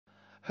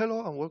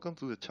Hello and welcome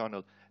to the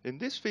channel. In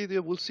this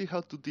video we'll see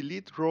how to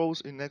delete rows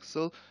in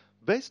Excel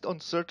based on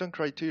certain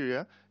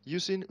criteria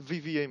using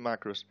VBA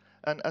macros.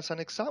 And as an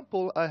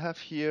example, I have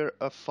here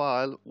a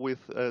file with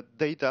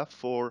data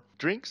for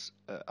drinks,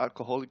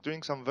 alcoholic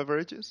drinks and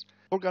beverages,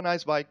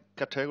 organized by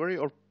category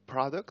or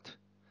product.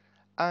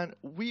 And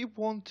we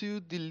want to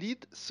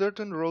delete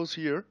certain rows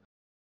here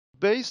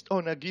based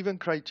on a given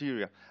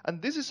criteria.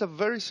 And this is a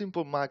very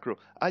simple macro.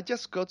 I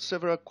just got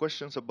several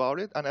questions about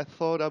it and I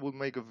thought I would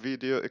make a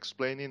video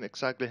explaining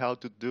exactly how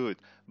to do it.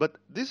 But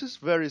this is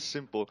very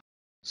simple.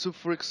 So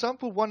for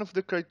example, one of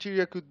the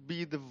criteria could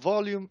be the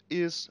volume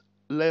is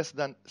less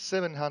than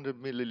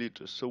 700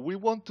 milliliters. So we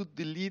want to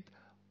delete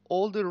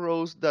all the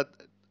rows that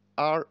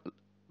are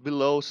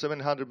below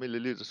 700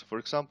 milliliters. For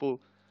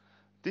example,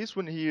 this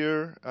one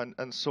here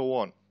and so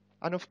on.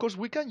 And of course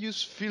we can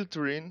use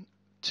filtering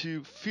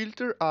to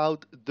filter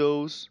out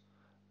those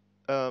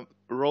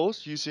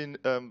rows using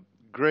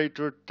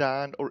greater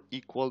than or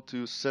equal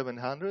to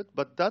 700,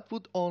 but that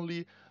would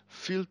only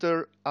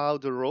filter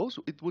out the rows.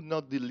 It would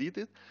not delete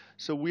it.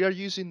 So we are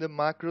using the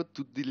macro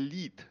to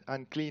delete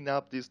and clean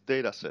up this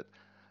data set.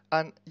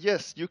 And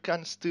yes, you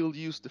can still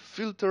use the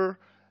filter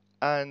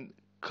and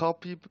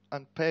copy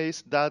and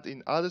paste that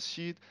in other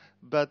sheet,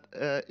 but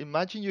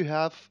imagine you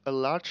have a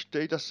large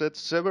data set,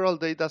 several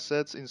data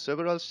sets in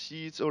several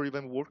sheets or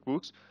even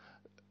workbooks.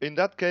 In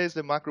that case,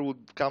 the macro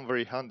would come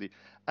very handy.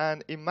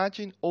 And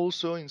imagine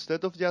also,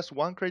 instead of just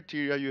one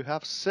criteria, you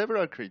have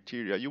several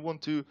criteria. You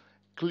want to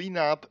clean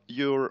up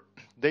your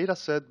data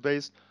set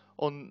based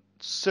on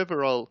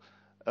several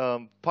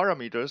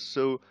parameters.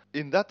 So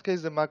in that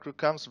case, the macro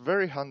comes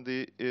very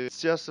handy.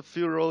 It's just a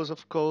few rows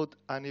of code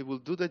and it will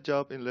do the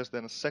job in less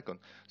than a second.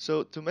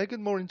 So to make it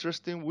more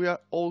interesting, we are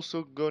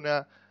also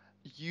gonna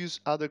use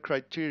other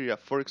criteria.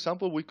 For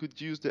example, we could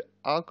use the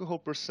alcohol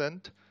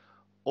percent,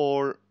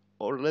 or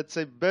let's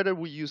say better,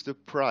 we use the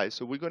price.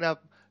 So we're gonna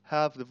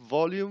have the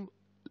volume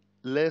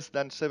less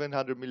than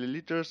 700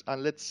 milliliters,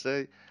 and let's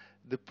say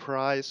the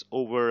price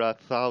over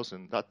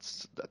 1,000.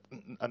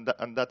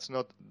 And that's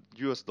not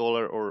US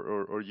dollar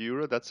or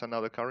euro. That's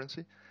another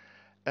currency.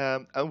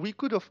 And we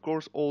could of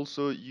course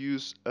also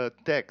use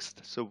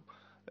text. So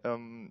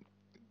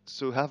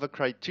have a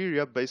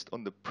criteria based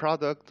on the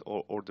product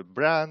or the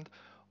brand.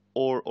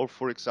 Or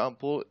for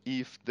example,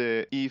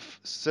 if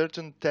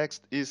certain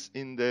text is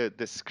in the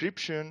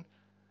description,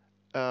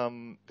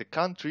 the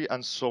country,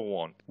 and so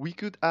on. We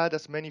could add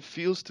as many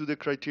fields to the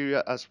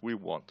criteria as we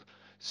want.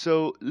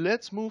 So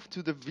let's move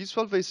to the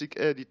Visual Basic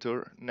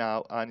Editor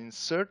now and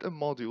insert a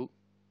module.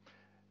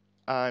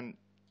 And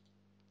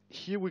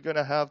here we're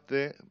gonna have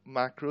the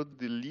macro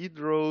delete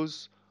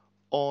rows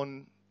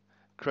on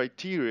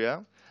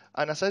criteria.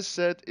 And as I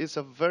said, it's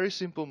a very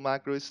simple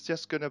macro. It's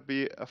just gonna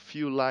be a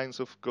few lines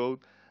of code.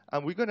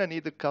 And we're gonna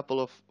need a couple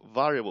of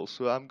variables.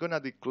 So I'm gonna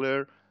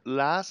declare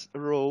last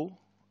row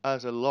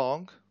as a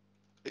long.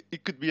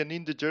 It could be an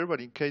integer, but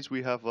in case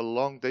we have a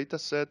long data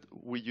set,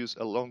 we use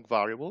a long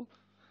variable.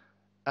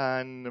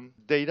 And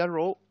data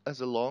row as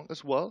a long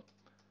as well.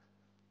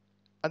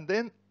 And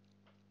then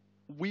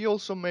we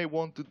also may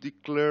want to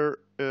declare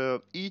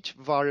each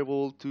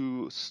variable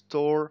to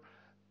store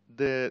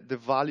the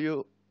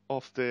value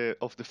of the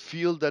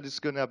field that is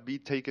going to be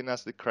taken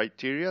as the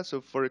criteria. So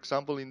for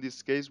example, in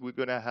this case, we're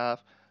going to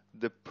have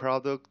the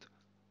product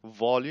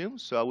volume.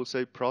 So I will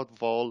say prod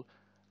vol,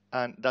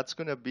 and that's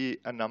going to be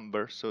a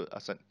number, so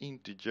as an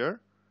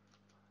integer.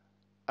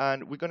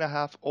 And we're going to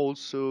have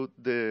also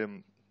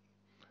the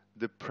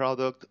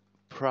product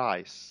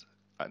price,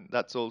 and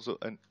that's also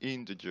an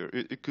integer.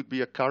 It could be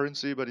a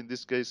currency, but in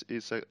this case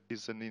it's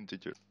an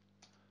integer.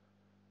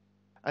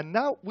 And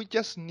now we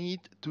just need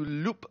to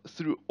loop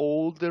through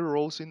all the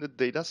rows in the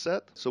data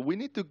set. So we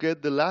need to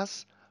get the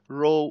last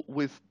row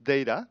with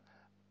data,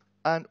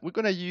 and we're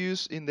going to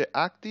use in the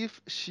active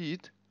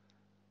sheet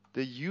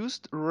the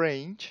used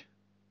range.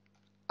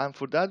 And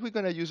for that, we're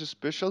going to use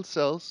special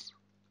cells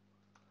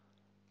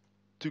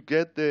to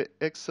get the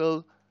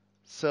Excel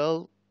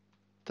cell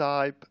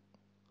type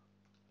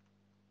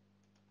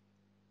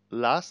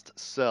last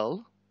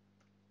cell.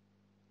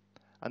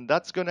 And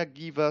that's going to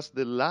give us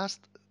the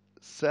last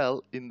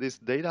cell in this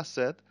data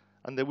set.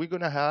 And then we're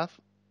going to have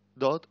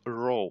dot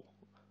row.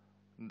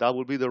 That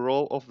will be the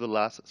row of the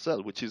last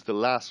cell, which is the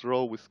last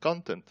row with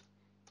content.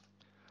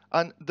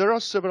 And there are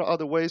several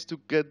other ways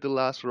to get the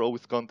last row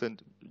with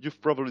content.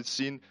 You've probably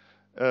seen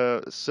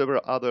several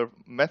other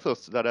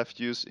methods that I've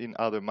used in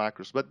other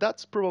macros, but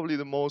that's probably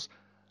the most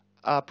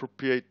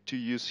appropriate to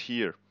use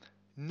here.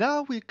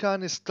 Now we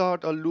can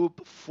start a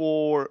loop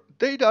for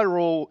data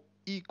row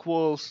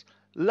equals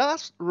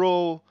last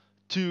row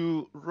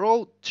to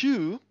row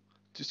 2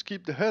 to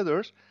skip the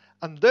headers,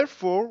 and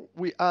therefore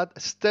we add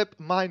step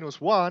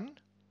 -1,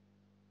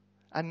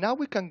 and now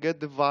we can get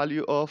the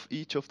value of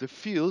each of the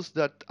fields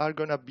that are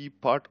going to be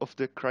part of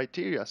the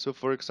criteria. So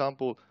for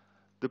example,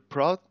 the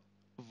prod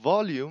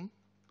volume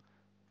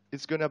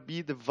is going to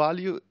be the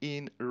value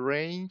in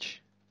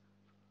range,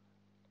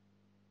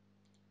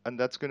 and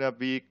that's going to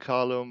be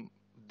column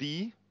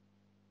D.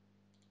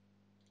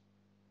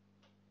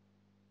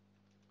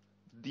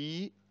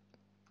 d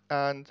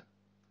and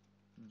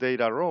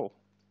data row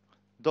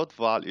dot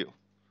value,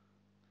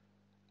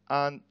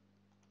 and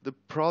the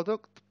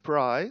product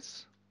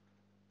price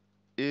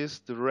is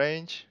the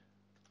range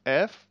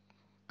f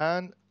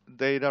and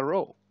data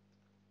row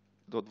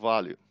dot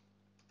value.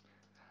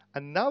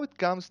 And now it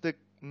comes the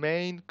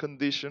main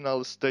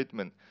conditional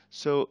statement.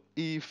 So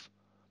if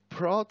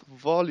prod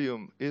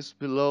volume is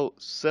below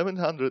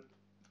 700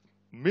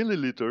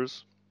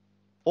 milliliters,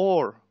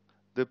 or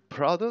the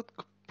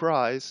product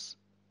price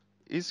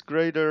is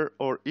greater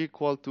or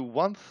equal to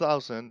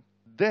 1000,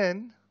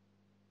 then,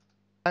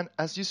 and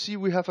as you see,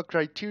 we have a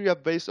criteria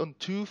based on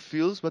 2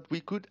 fields, but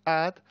we could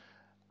add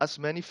as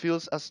many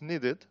fields as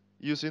needed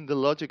using the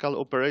logical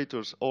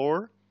operators,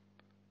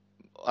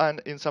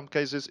 and in some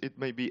cases it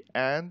may be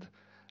and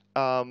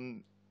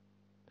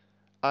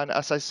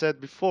as I said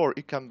before,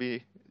 it can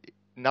be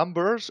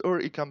numbers or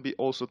it can be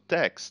also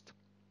text.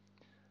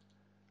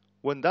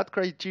 When that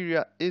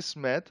criteria is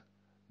met,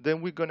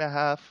 then we're gonna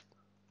have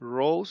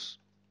rows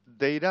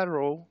data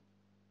row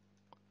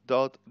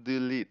dot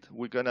delete.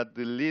 We're gonna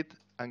delete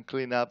and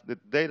clean up the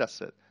data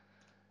set.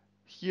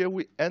 Here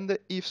we end the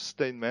if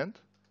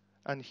statement,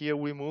 and here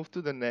we move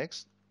to the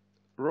next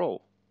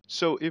row.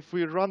 So if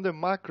we run the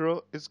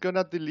macro, it's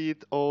gonna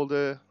delete all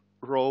the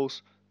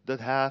rows that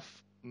have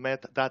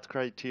met that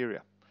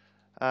criteria.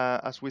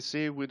 As we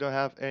see, we don't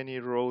have any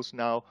rows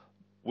now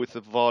with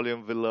a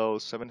volume below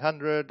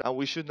 700, and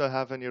we should not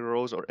have any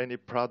rows or any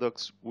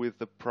products with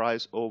the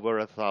price over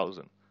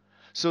 1000.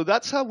 So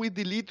that's how we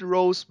delete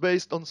rows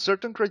based on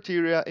certain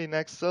criteria in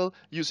Excel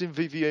using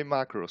VBA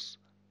macros.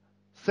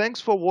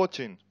 Thanks for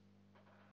watching.